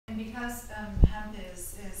because hemp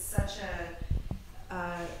is such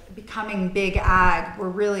a becoming big ag, we're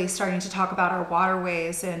really starting to talk about our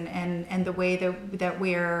waterways and the way that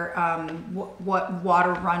we're what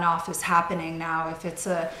water runoff is happening now. If it's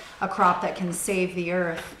a crop that can save the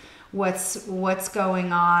earth, what's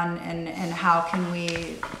going on, and how can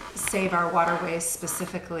we save our waterways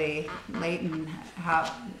specifically? Leighton,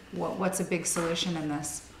 what's a big solution in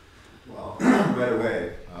this? Well, right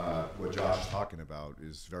away, what Josh is talking about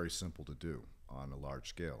is very simple to do on a large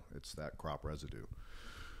scale. It's that crop residue.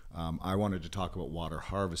 I wanted to talk about water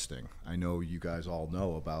harvesting. I know you guys all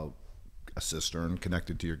know about a cistern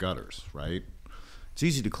connected to your gutters, right? It's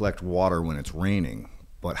easy to collect water when it's raining,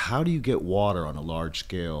 but how do you get water on a large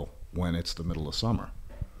scale when it's the middle of summer?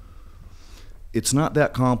 It's not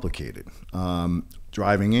that complicated.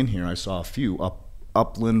 Driving in here, I saw a few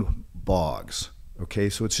upland bogs. Okay,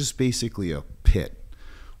 so it's just basically a pit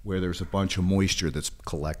where there's a bunch of moisture that's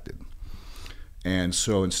collected. And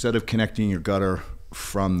so instead of connecting your gutter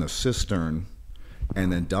from the cistern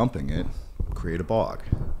and then dumping it, create a bog.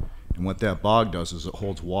 And what that bog does is it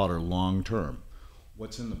holds water long term.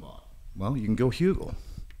 What's in the bog? Well, you can go hugel.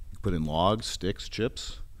 You put in logs, sticks,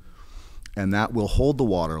 chips, and that will hold the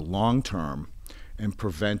water long term and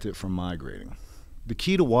prevent it from migrating. The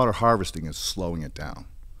key to water harvesting is slowing it down.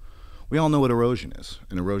 We all know what erosion is,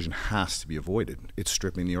 and erosion has to be avoided. It's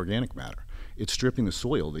stripping the organic matter. It's stripping the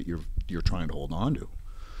soil that you're trying to hold on to.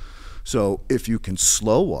 So if you can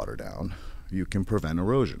slow water down, you can prevent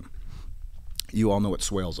erosion. You all know what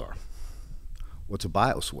swales are. What's a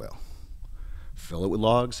bioswale? Fill it with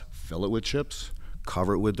logs, fill it with chips,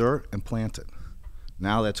 cover it with dirt, and plant it.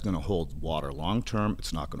 Now that's going to hold water long term.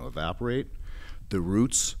 It's not going to evaporate. The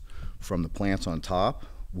roots from the plants on top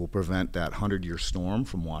will prevent that 100-year storm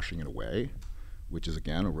from washing it away, which is,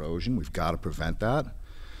 again, erosion. We've got to prevent that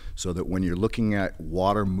so that when you're looking at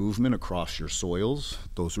water movement across your soils,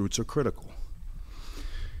 those roots are critical.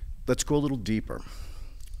 Let's go a little deeper.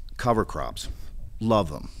 Cover crops, love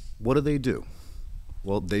them. What do?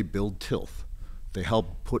 Well, they build tilth. They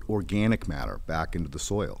help put organic matter back into the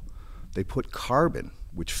soil. They put carbon,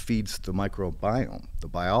 which feeds the microbiome, the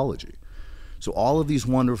biology. So all of these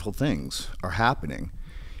wonderful things are happening.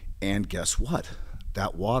 And guess what?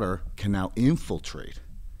 That water can now infiltrate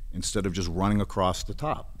instead of just running across the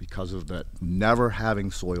top because of that never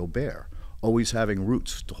having soil bare, always having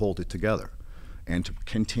roots to hold it together and to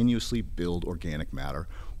continuously build organic matter,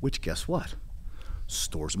 which guess what?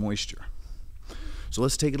 Stores moisture. So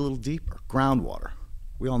let's take it a little deeper. Groundwater.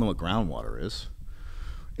 We all know what groundwater is.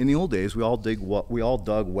 In the old days, we all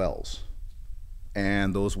dug wells.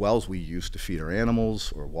 And those wells we used to feed our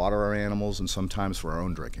animals or water our animals and sometimes for our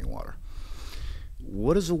own drinking water.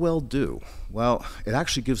 What does a well do? Well, it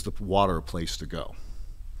actually gives the water a place to go.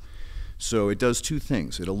 So it does two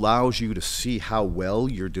things. It allows you to see how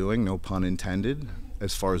well you're doing, no pun intended,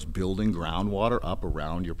 as far as building groundwater up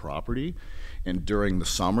around your property. And during the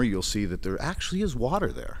summer, you'll see that there actually is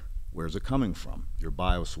water there. Where's it coming from? Your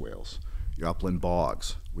bioswales, your upland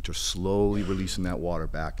bogs, which are slowly releasing that water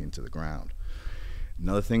back into the ground.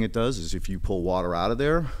 Another thing it does is if you pull water out of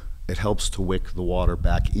there, it helps to wick the water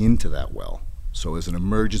back into that well. So as an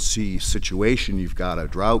emergency situation, you've got a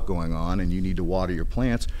drought going on and you need to water your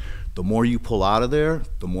plants, the more you pull out of there,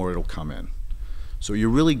 the more it'll come in. So you're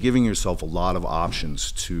really giving yourself a lot of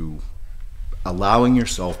options to allowing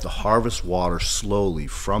yourself to harvest water slowly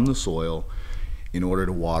from the soil in order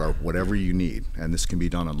to water whatever you need. And this can be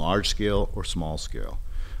done on large scale or small scale.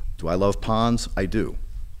 Do I love ponds? I do.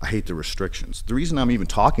 I hate the restrictions. The reason I'm even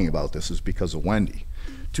talking about this is because of Wendy.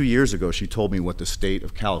 2 years ago, she told me what the state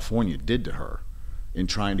of California did to her in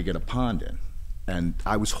trying to get a pond in. And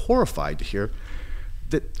I was horrified to hear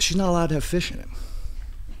that she's not allowed to have fish in it.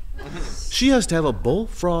 She has to have a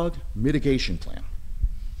bullfrog mitigation plan.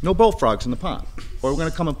 No bullfrogs in the pond, or we're going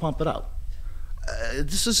to come and pump it out.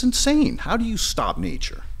 This is insane. How do you stop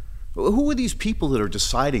nature? Who are these people that are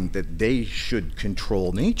deciding that they should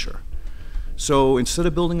control nature? So instead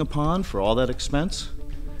of building a pond for all that expense,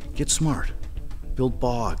 get smart. Build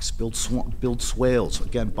bogs, build swales,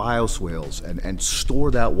 again, bioswales, and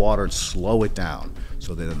store that water and slow it down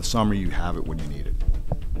so that in the summer you have it when you need it.